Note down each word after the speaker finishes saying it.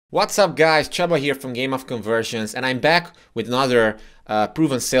What's up guys, Csaba here from Game of Conversions, and I'm back with another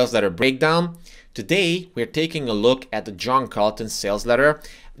proven sales letter breakdown. Today we're taking a look at the John Carlton sales letter.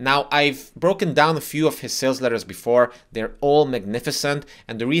 Now I've broken down a few of his sales letters before. They're all magnificent,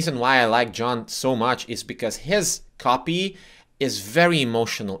 and the reason why I like John so much is because his copy is very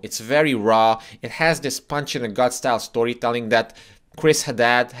emotional. It's very raw. It has this punch in the gut style storytelling that Chris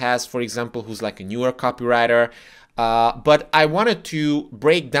Haddad has, for example, who's like a newer copywriter. But I wanted to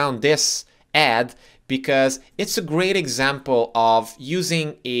break down this ad because it's a great example of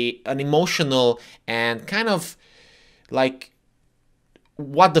using an emotional and kind of like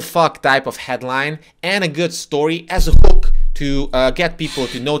what the fuck type of headline and a good story as a hook to get people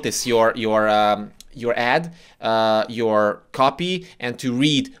to notice your ad, your copy, and to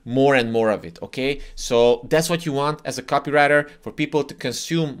read more and more of it. Okay, so that's what you want as a copywriter, for people to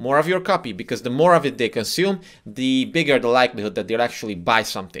consume more of your copy, because the more of it they consume, the bigger the likelihood that they'll actually buy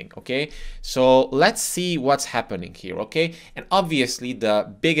something. Okay, so let's see what's happening here. Okay, and obviously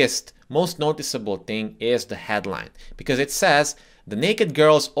the biggest, most noticeable thing is the headline, because it says the naked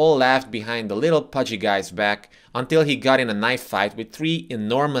girls all laughed behind the little pudgy guy's back until he got in a knife fight with three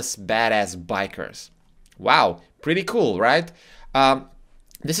enormous badass bikers. Wow, pretty cool, right?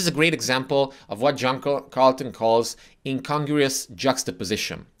 This is a great example of what John Carlton calls incongruous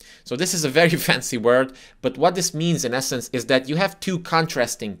juxtaposition. So this is a very fancy word, but what this means in essence is that you have two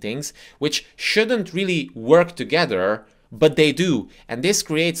contrasting things which shouldn't really work together, but they do. And this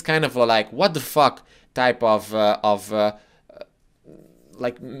creates kind of a like, what the fuck type of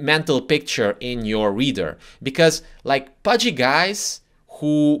like mental picture in your reader, because like pudgy guys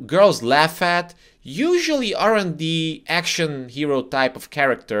who girls laugh at usually aren't the action hero type of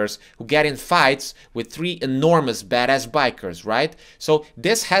characters who get in fights with three enormous badass bikers, right? So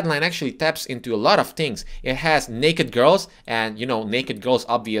this headline actually taps into a lot of things. It has naked girls, and you know, naked girls,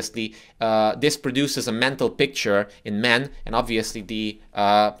 obviously this produces a mental picture in men, and obviously the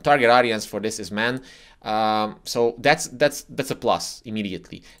target audience for this is men. So that's a plus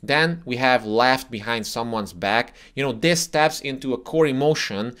immediately. Then we have laughed behind someone's back. You know, this taps into a core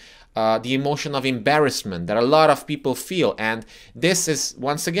emotion, the emotion of embarrassment that a lot of people feel, and this is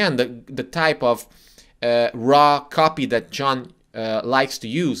once again the type of raw copy that John likes to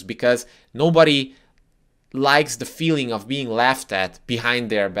use, because nobody likes the feeling of being laughed at behind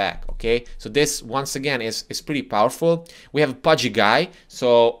their back. Okay, so this once again is pretty powerful. We have a pudgy guy,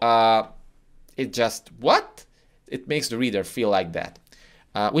 so it just, what? It makes the reader feel like that,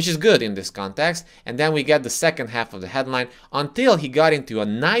 which is good in this context. And then we get the second half of the headline, until he got into a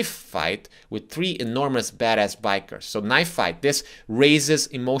knife fight with three enormous badass bikers. So knife fight, this raises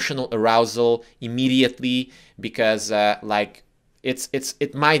emotional arousal immediately, because like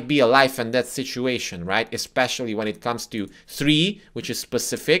it might be a life and death situation, right? Especially when it comes to three, which is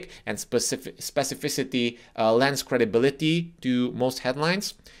specific, and specificity lends credibility to most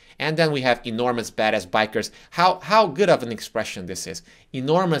headlines. And then we have enormous badass bikers. How good of an expression this is.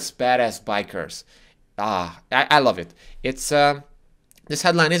 Enormous badass bikers. I love it. It's this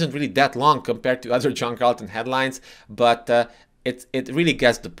headline isn't really that long compared to other John Carlton headlines, but it really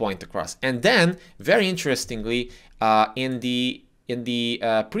gets the point across. And then, very interestingly, in the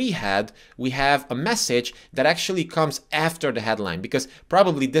pre-head, we have a message that actually comes after the headline, because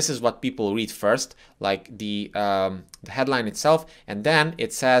probably this is what people read first, like the headline itself, and then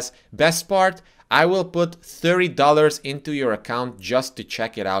it says, best part, I will put $30 into your account just to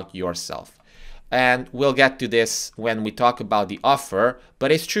check it out yourself. And we'll get to this when we talk about the offer,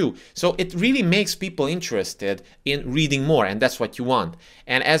 but it's true. So it really makes people interested in reading more, and that's what you want.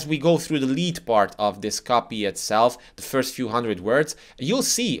 And as we go through the lead part of this copy itself, the first few hundred words, you'll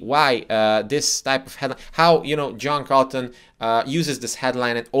see why this type of headline, how, you know, John Carlton uses this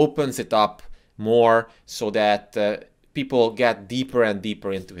headline and opens it up more so that people get deeper and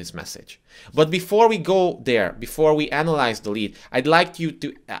deeper into his message. But before we go there, before we analyze the lead, I'd like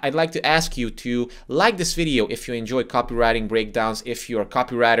to ask you to like this video if you enjoy copywriting breakdowns, if you're a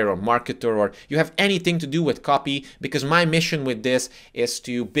copywriter or marketer, or you have anything to do with copy, because my mission with this is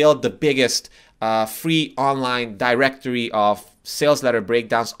to build the biggest free online directory of sales letter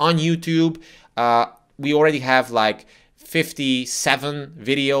breakdowns on YouTube. We already have like 57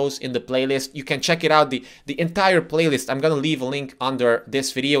 videos in the playlist. You can check it out, the entire playlist. I'm gonna leave a link under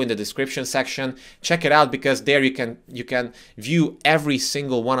this video in the description section. Check it out, because there you can view every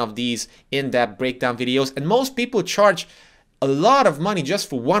single one of these in-depth breakdown videos, and most people charge a lot of money just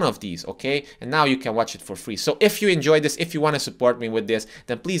for one of these, okay? And now you can watch it for free. So if you enjoyed this, if you want to support me with this,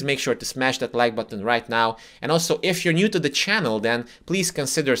 then please make sure to smash that like button right now. And also, if you're new to the channel, then please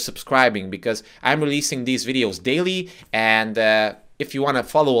consider subscribing, because I'm releasing these videos daily, and if you want to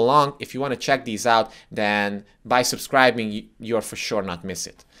follow along, if you want to check these out, then by subscribing, you're for sure not miss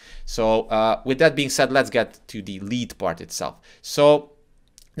it. So with that being said, let's get to the lead part itself. So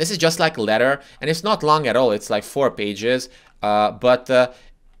this is just like a letter, and it's not long at all. It's like 4 pages, but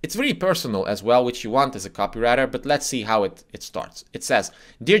it's very personal as well, which you want as a copywriter. But let's see how it starts. It says,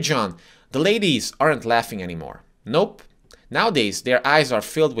 "Dear John, the ladies aren't laughing anymore. Nope. Nowadays, their eyes are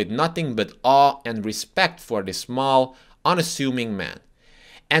filled with nothing but awe and respect for this small, unassuming man."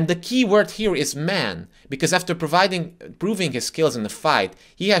 And the key word here is man, because after proving his skills in the fight,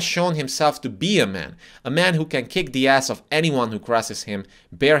 he has shown himself to be a man who can kick the ass of anyone who crosses him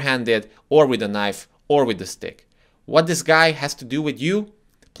barehanded or with a knife or with a stick. What this guy has to do with you?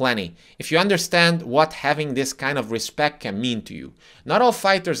 Plenty, if you understand what having this kind of respect can mean to you. Not all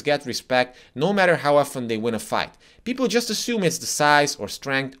fighters get respect, no matter how often they win a fight. People just assume it's the size or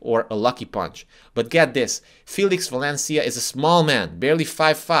strength or a lucky punch. But get this, Felix Valencia is a small man, barely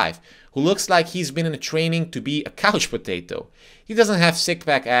 5'5", who looks like he's been in training to be a couch potato. He doesn't have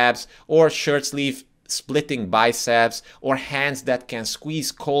six-pack abs or shirt sleeve splitting biceps or hands that can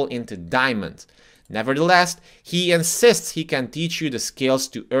squeeze coal into diamond. Nevertheless, he insists he can teach you the skills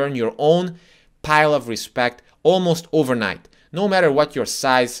to earn your own pile of respect almost overnight, no matter what your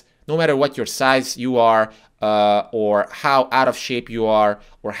size you are, or how out of shape you are,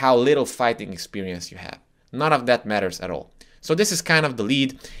 or how little fighting experience you have. None of that matters at all. So this is kind of the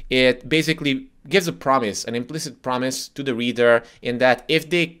lead. It basically gives a promise, an implicit promise to the reader, in that if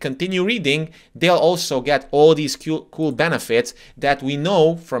they continue reading, they'll also get all these cool benefits that we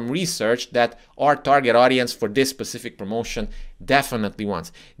know from research that our target audience for this specific promotion definitely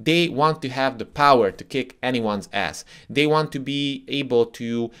wants. They want to have the power to kick anyone's ass. They want to be able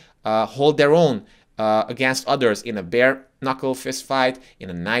to hold their own against others in a bare knuckle fist fight, in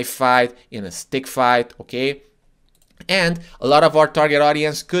a knife fight, in a stick fight, okay? And a lot of our target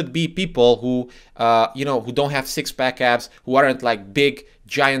audience could be people who, who don't have six-pack abs, who aren't like big,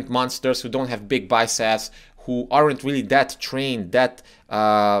 giant monsters, who don't have big biceps, who aren't really that trained, that,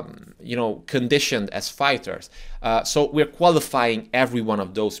 conditioned as fighters. So we're qualifying every one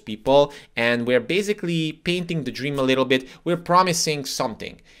of those people, and we're basically painting the dream a little bit. We're promising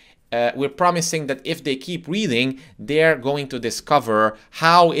something. We're promising that if they keep reading, they're going to discover,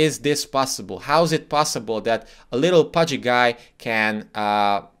 how is this possible? How is it possible that a little pudgy guy can,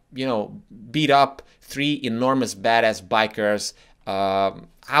 beat up 3 enormous badass bikers?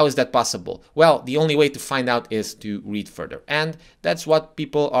 How is that possible? Well, the only way to find out is to read further. And that's what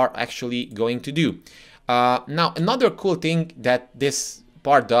people are actually going to do. Now, another cool thing that this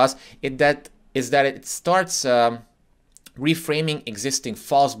part does is that it starts reframing existing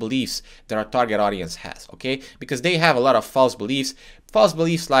false beliefs that our target audience has, okay? Because they have a lot of false beliefs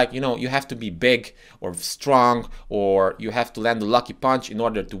like, you have to be big or strong, or you have to land a lucky punch in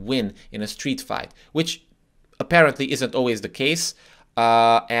order to win in a street fight, which apparently isn't always the case.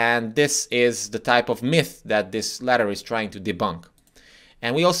 And this is the type of myth that this letter is trying to debunk.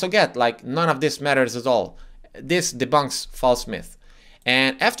 And we also get, like, none of this matters at all. This debunks false myth.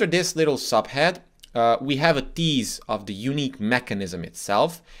 And after this little subhead, we have a tease of the unique mechanism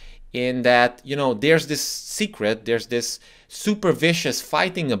itself, in that, there's this secret, there's this super vicious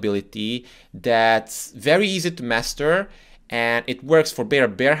fighting ability that's very easy to master, and it works for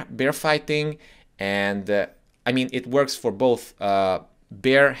bear fighting, and it works for both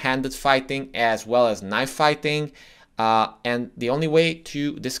bare-handed fighting as well as knife fighting, and the only way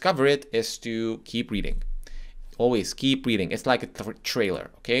to discover it is to keep reading. Always keep reading. It's like a trailer,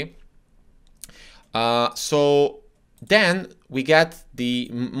 okay? So then we get the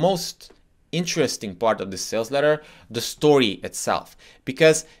most interesting part of the sales letter, the story itself,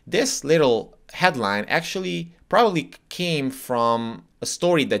 because this little headline actually probably came from a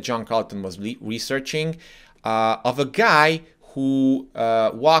story that John Carlton was researching, of a guy who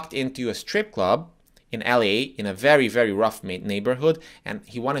walked into a strip club in LA, in a very, very rough neighborhood, and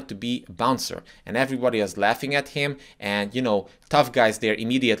he wanted to be a bouncer, and everybody was laughing at him, and tough guys there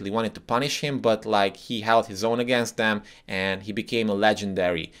immediately wanted to punish him, but like, he held his own against them, and he became a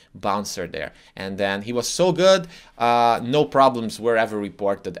legendary bouncer there. And then he was so good, no problems were ever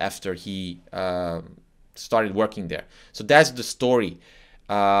reported after he started working there. So that's the story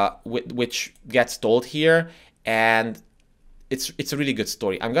which gets told here, and it's a really good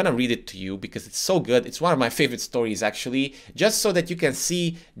story. I'm gonna read it to you because it's so good. It's one of my favorite stories, actually, just so that you can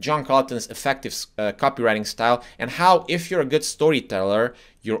see John Carlton's effective copywriting style, and how, if you're a good storyteller,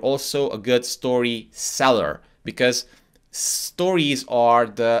 you're also a good story seller, because stories are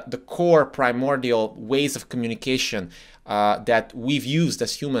the core primordial ways of communication that we've used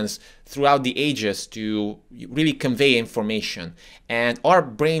as humans throughout the ages to really convey information. And our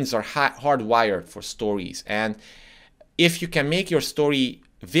brains are hardwired for stories. And if you can make your story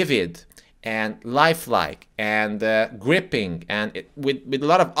vivid and lifelike and gripping and with a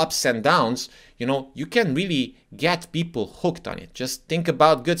lot of ups and downs, you know, you can really get people hooked on it. Just think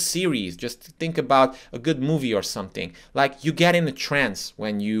about good series, just think about a good movie or something. Like, you get in a trance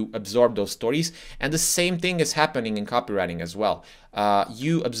when you absorb those stories, and the same thing is happening in copywriting as well.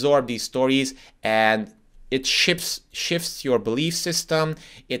 You absorb these stories and it shifts your belief system,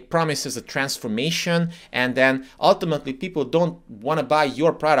 it promises a transformation, and then ultimately people don't want to buy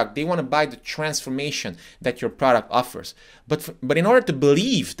your product, they want to buy the transformation that your product offers. But in order to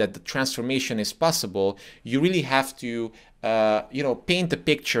believe that the transformation is possible, you really have to you know, paint a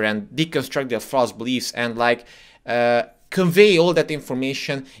picture and deconstruct their false beliefs and like convey all that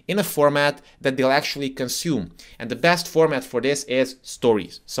information in a format that they'll actually consume. And the best format for this is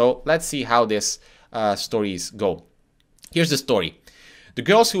stories. So let's see how this stories go. Here's the story. The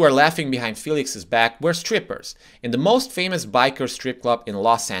girls who were laughing behind Felix's back were strippers in the most famous biker strip club in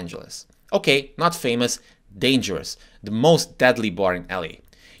Los Angeles. Okay, not famous, dangerous, the most deadly bar in LA.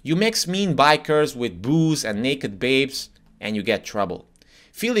 You mix mean bikers with booze and naked babes and you get trouble.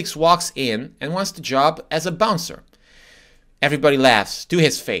 Felix walks in and wants the job as a bouncer. Everybody laughs to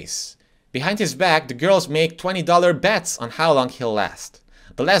his face. Behind his back, the girls make $20 bets on how long he'll last.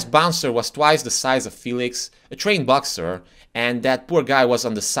 The last bouncer was twice the size of Felix, a trained boxer, and that poor guy was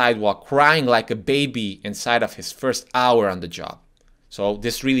on the sidewalk crying like a baby inside of his first hour on the job. So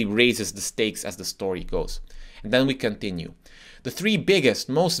this really raises the stakes as the story goes. And then we continue. The three biggest,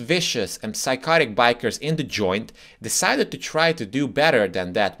 most vicious and psychotic bikers in the joint decided to try to do better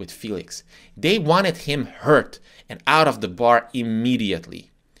than that with Felix. They wanted him hurt and out of the bar immediately.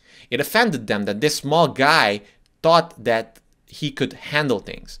 It offended them that this small guy thought that he could handle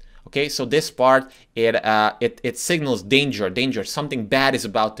things. Okay, so this part, it signals danger, something bad is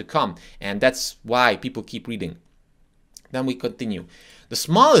about to come, and that's why people keep reading. Then we continue. The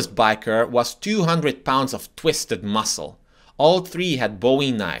smallest biker was 200 pounds of twisted muscle. All three had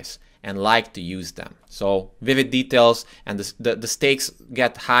Bowie knives and liked to use them. So vivid details, and the stakes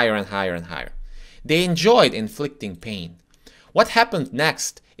get higher and higher and higher. They enjoyed inflicting pain. What happened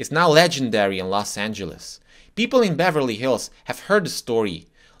next is now legendary in Los Angeles. People in Beverly Hills have heard the story.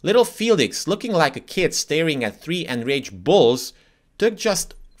 Little Felix, looking like a kid staring at three enraged bulls, took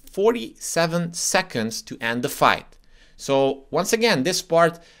just 47 seconds to end the fight. So once again, this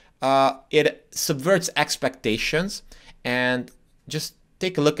part, it subverts expectations, and just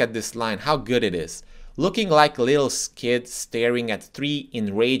take a look at this line, how good it is. Looking like a little kid staring at three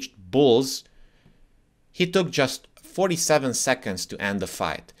enraged bulls, he took just 47 seconds to end the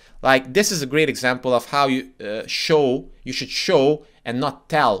fight. Like, this is a great example of how you should show and not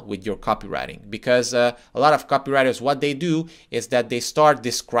tell with your copywriting, because a lot of copywriters, what they do is that they start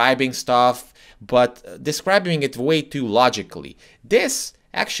describing stuff, but describing it way too logically. This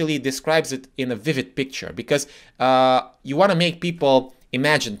actually describes it in a vivid picture, because you want to make people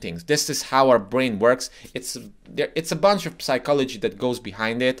imagine things. This is how our brain works. It's a bunch of psychology that goes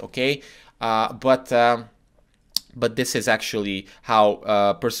behind it, okay? But this is actually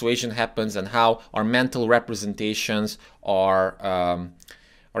how persuasion happens and how our mental representations are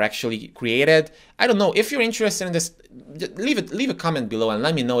actually created. I don't know if you're interested in this. Leave a comment below and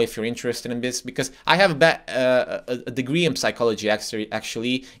let me know if you're interested in this, because I have a degree in psychology,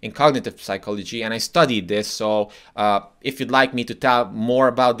 actually in cognitive psychology, and I studied this. So if you'd like me to tell more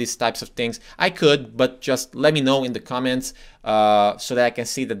about these types of things, I could, but just let me know in the comments so that I can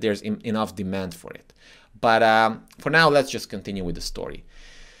see that there's enough demand for it. But for now, let's just continue with the story.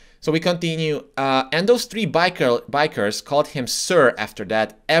 So we continue, and those three bikers called him Sir after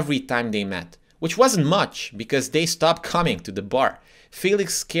that every time they met, which wasn't much because they stopped coming to the bar.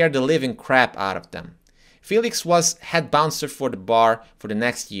 Felix scared the living crap out of them. Felix was head bouncer for the bar for the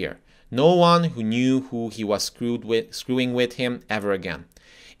next year. No one who knew who he was screwing with him ever again.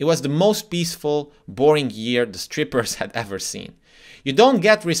 It was the most peaceful, boring year the strippers had ever seen. You don't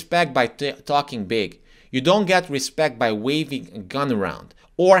get respect by talking big. You don't get respect by waving a gun around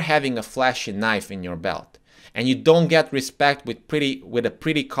or having a flashy knife in your belt. And you don't get respect with a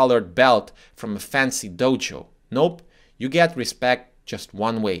pretty colored belt from a fancy dojo. Nope, you get respect just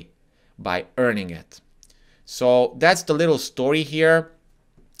one way, by earning it. So that's the little story here.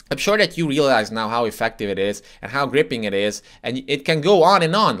 I'm sure that you realize now how effective it is and how gripping it is, and it can go on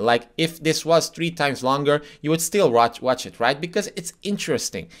and on. Like, if this was 3 times longer, you would still watch it, right? Because it's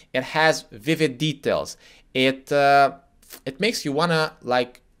interesting. It has vivid details. It makes you wanna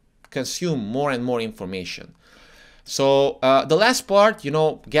like consume more and more information. So the last part, you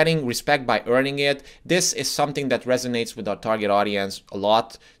know, getting respect by earning it, this is something that resonates with our target audience a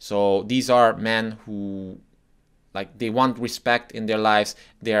lot. So these are men who, like, they want respect in their lives.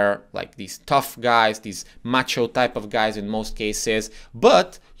 They're like these tough guys, these macho type of guys in most cases.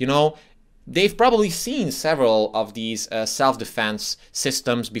 But, you know, they've probably seen several of these self-defense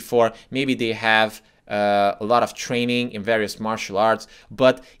systems before. Maybe they have a lot of training in various martial arts,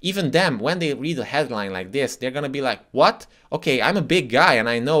 but even them, when they read a headline like this, they're gonna be like, what? Okay, I'm a big guy and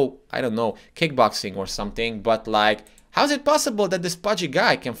I know, I don't know, kickboxing or something, but like, how is it possible that this pudgy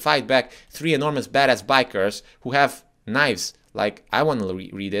guy can fight back 3 enormous badass bikers who have knives? Like, I want to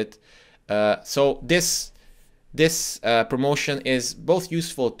read it. So this promotion is both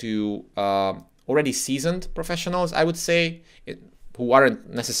useful to already seasoned professionals, I would say, who aren't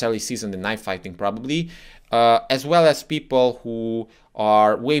necessarily seasoned in knife fighting probably, as well as people who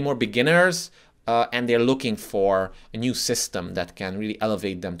are way more beginners and they're looking for a new system that can really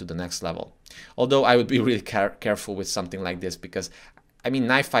elevate them to the next level. Although I would be really careful with something like this, because I mean,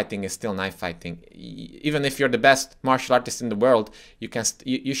 knife fighting is still knife fighting. Even if you're the best martial artist in the world,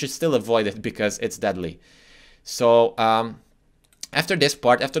 you should still avoid it because it's deadly. So after this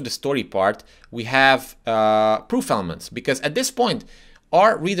part, after the story part, we have proof elements, because at this point,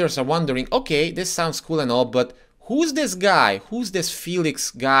 our readers are wondering, okay, this sounds cool and all, but who's this guy? Who's this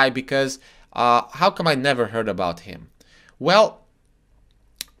Felix guy? Because how come I never heard about him? Well,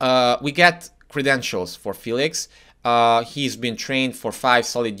 we get credentials for Felix. He's been trained for 5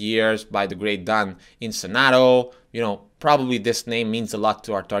 solid years by the great Dan in Senado. You know, probably this name means a lot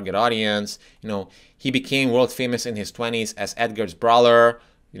to our target audience. You know, he became world famous in his 20s as Edgar's brawler.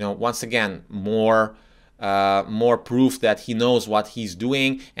 You know, once again, more proof that he knows what he's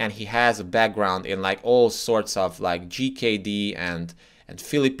doing, and he has a background in like all sorts of like GKD and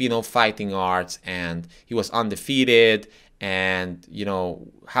Filipino fighting arts, and he was undefeated, and, you know,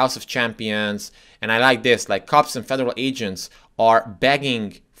 House of Champions. And I like this, like, cops and federal agents are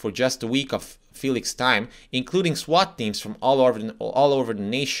begging for just a week of Felix time, including SWAT teams from all over the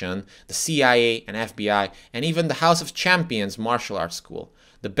nation, the CIA and FBI, and even the House of Champions martial arts school,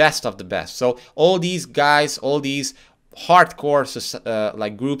 the best of the best. So all these guys, all these hardcore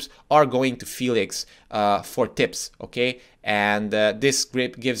like groups are going to Felix for tips, okay? And this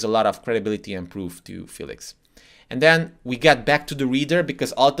gives a lot of credibility and proof to Felix. And then we get back to the reader,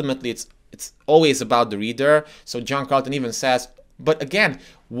 because ultimately it's always about the reader. So John Carlton even says, but again,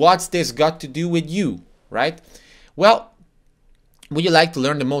 what's this got to do with you, right? Well, would you like to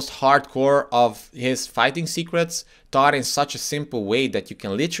learn the most hardcore of his fighting secrets, taught in such a simple way that you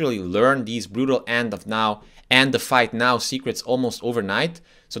can literally learn these brutal end the fight now secrets almost overnight?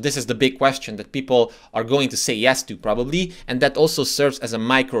 So this is the big question that people are going to say yes to probably, and that also serves as a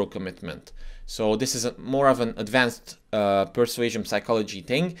micro commitment. So this is more of an advanced persuasion psychology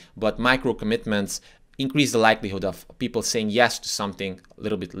thing, but micro commitments increase the likelihood of people saying yes to something a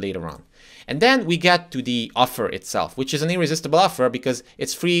little bit later on. And then we get to the offer itself, which is an irresistible offer because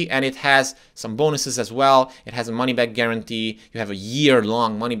it's free and it has some bonuses as well. It has a money-back guarantee. You have a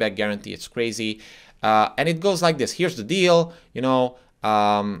year-long money-back guarantee. It's crazy. And it goes like this. Here's the deal. You know,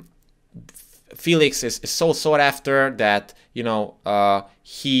 Felix is so sought after that, you know,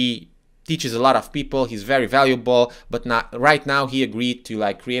 he teaches a lot of people. He's very valuable, but right now he agreed to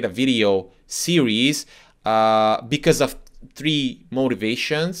like create a video series because of 3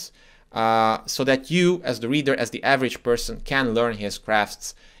 motivations, so that you as the reader, as the average person, can learn his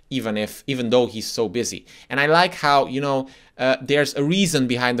crafts even though he's so busy. And I like how, you know, there's a reason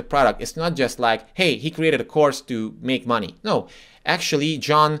behind the product. It's not just like, hey, he created a course to make money. No, actually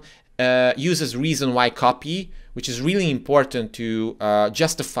John uses reason why copy, which is really important to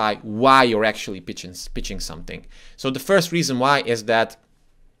justify why you're actually pitching something. So the first reason why is that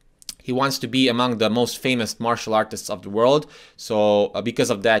he wants to be among the most famous martial artists of the world. So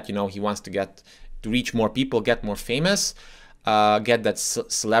because of that, you know, he wants to reach more people, get more famous, get that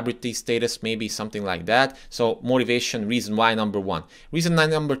celebrity status, maybe something like that. So motivation, reason why number 1. Reason why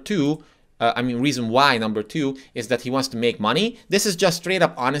number 2 is that he wants to make money. This is just straight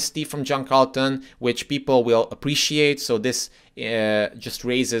up honesty from John Carlton, which people will appreciate. So this just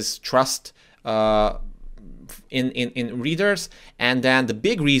raises trust in readers. And then the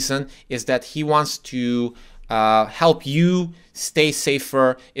big reason is that he wants to help you stay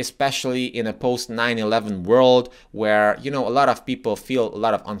safer, especially in a post 9/11 world where, you know, a lot of people feel a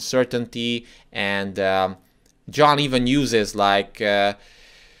lot of uncertainty. And John even uses like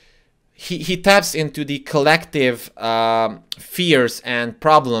he taps into the collective fears and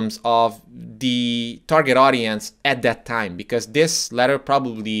problems of the target audience at that time, because this letter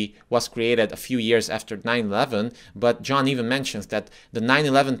probably was created a few years after 9/11, but John even mentions that the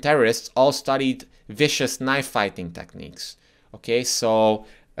 9/11 terrorists all studied vicious knife fighting techniques. Okay, so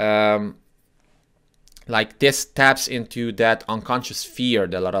like this taps into that unconscious fear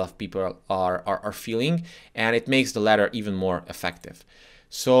that a lot of people are feeling, and it makes the letter even more effective.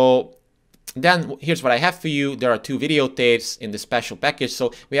 So then here's what I have for you. There are 2 videotapes in the special package.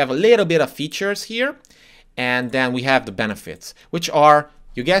 So we have a little bit of features here, and then we have the benefits, which are,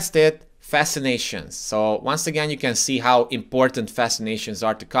 you guessed it, fascinations. So once again, you can see how important fascinations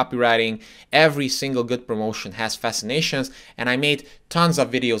are to copywriting. Every single good promotion has fascinations, and I made tons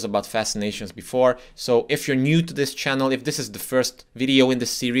of videos about fascinations before. So if you're new to this channel, if this is the first video in the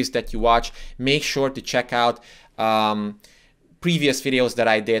series that you watch, make sure to check out previous videos that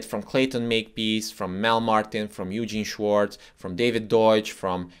I did from Clayton Makepeace, from Mel Martin, from Eugene Schwartz, from David Deutsch,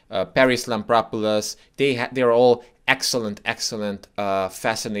 from Paris Lampropoulos. They're all excellent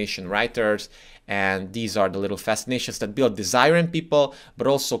fascination writers, and these are the little fascinations that build desire in people, but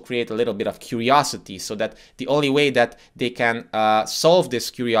also create a little bit of curiosity, so that the only way that they can solve this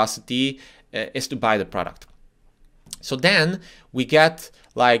curiosity is to buy the product. So then we get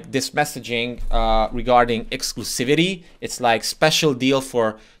like this messaging regarding exclusivity. It's like special deal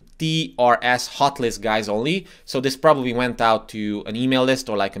for TRS hotlist guys only. So this probably went out to an email list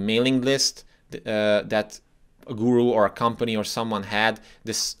or like a mailing list that a guru or a company or someone had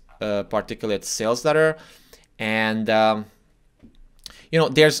this particular sales letter. And you know,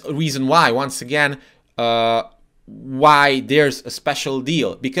 there's a reason why. Once again, why there's a special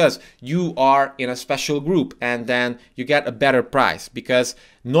deal, because you are in a special group, and then you get a better price, because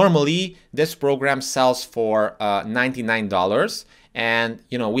normally this program sells for $99, and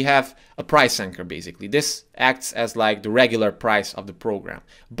you know, we have a price anchor. Basically this acts as like the regular price of the program,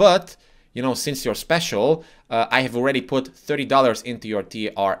 but you know, since you're special, I have already put $30 into your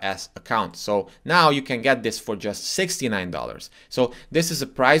TRS account, so now you can get this for just $69. So this is a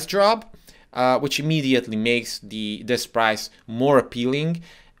price drop, which immediately makes this price more appealing,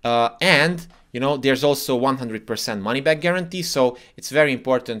 and you know, there's also 100% money back guarantee. So it's very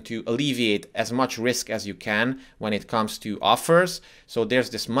important to alleviate as much risk as you can when it comes to offers. So there's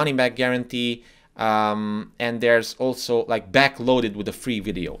this money back guarantee, and there's also like backloaded with a free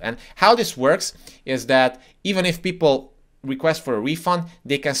video. And how this works is that even if people request for a refund,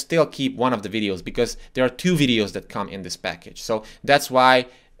 they can still keep one of the videos, because there are 2 videos that come in this package. So that's why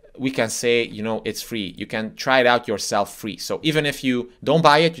we can say, you know, it's free. You can try it out yourself free. So even if you don't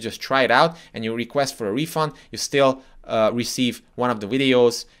buy it, you just try it out and you request for a refund, you still receive one of the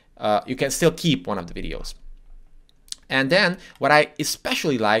videos. You can still keep one of the videos. And then what I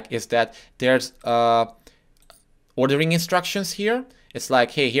especially like is that there's ordering instructions here. It's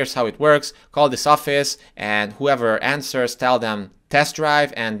like, hey, here's how it works. Call this office, and whoever answers, tell them test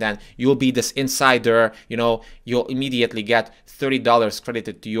drive, and then you'll be this insider. You know, you'll immediately get $30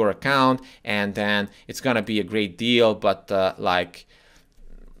 credited to your account, and then it's gonna be a great deal. But like,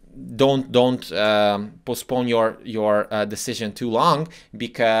 don't postpone your decision too long,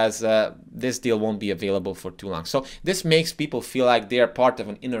 because this deal won't be available for too long. So this makes people feel like they're part of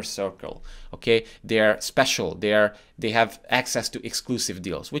an inner circle. Okay, they're special. They have access to exclusive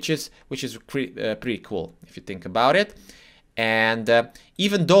deals, which is pretty cool if you think about it. And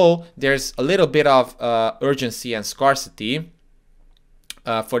even though there's a little bit of urgency and scarcity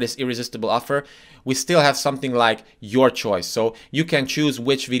for this irresistible offer, we still have something like your choice. So you can choose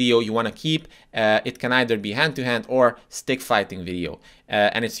which video you want to keep. It can either be hand-to-hand or stick fighting video,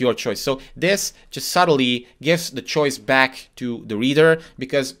 and it's your choice. So this just subtly gives the choice back to the reader,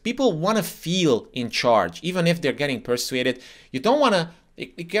 because people want to feel in charge, even if they're getting persuaded. You don't want to,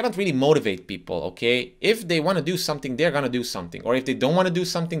 you cannot really motivate people, okay? If they want to do something, they're going to do something. Or if they don't want to do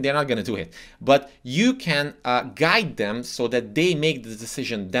something, they're not going to do it. But you can guide them so that they make the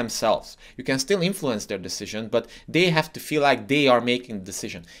decision themselves. You can still influence their decision, but they have to feel like they are making the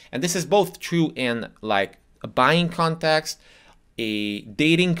decision. And this is both true in like a buying context, a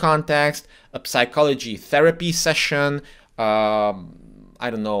dating context, a psychology therapy session, I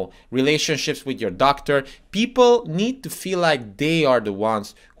don't know, relationships with your doctor. People need to feel like they are the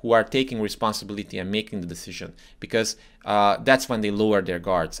ones who are taking responsibility and making the decision, because that's when they lower their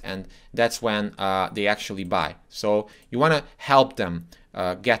guards, and that's when they actually buy. So you want to help them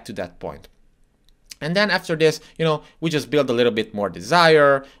get to that point. And then after this, you know, we just build a little bit more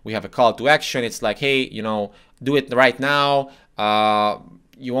desire. We have a call to action. It's like, hey, you know, do it right now.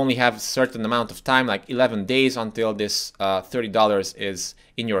 you only have a certain amount of time, like 11 days until this $30 is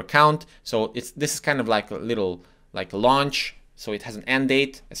in your account. So this is kind of like a little like launch, so it has an end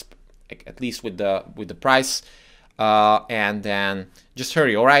date, at least with the price, and then just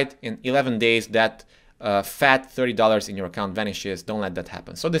hurry. All right, in 11 days that fat $30 in your account vanishes. Don't let that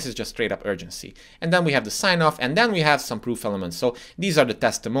happen. So this is just straight up urgency. And then we have the sign off, and then we have some proof elements. So these are the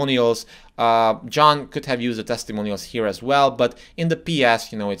testimonials. John could have used the testimonials here as well, but in the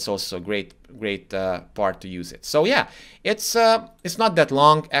PS, you know, it's also a great part to use it. So yeah, it's not that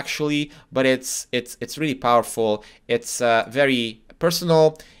long actually, but it's really powerful. It's very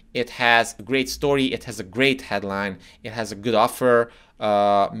personal. It has a great story. It has a great headline. It has a good offer.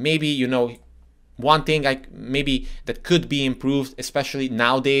 Maybe, you know, one thing maybe that could be improved, especially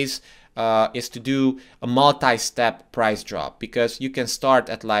nowadays, is to do a multi-step price drop, because you can start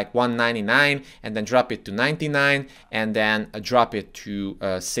at like $199 and then drop it to $99 and then drop it to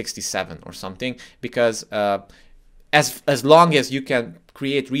 $67 or something, because as long as you can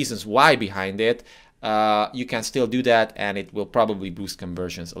create reasons why behind it, you can still do that, and it will probably boost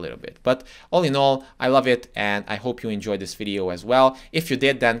conversions a little bit. But all in all, I love it, and I hope you enjoyed this video as well. If you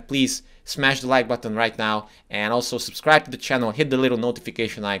did, then please smash the like button right now, and also subscribe to the channel, hit the little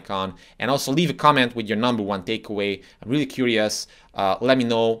notification icon, and also leave a comment with your #1 takeaway. I'm really curious. Let me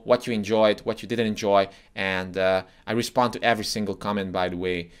know what you enjoyed, what you didn't enjoy, and I respond to every single comment, by the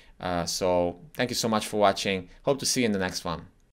way. So thank you so much for watching. Hope to see you in the next one.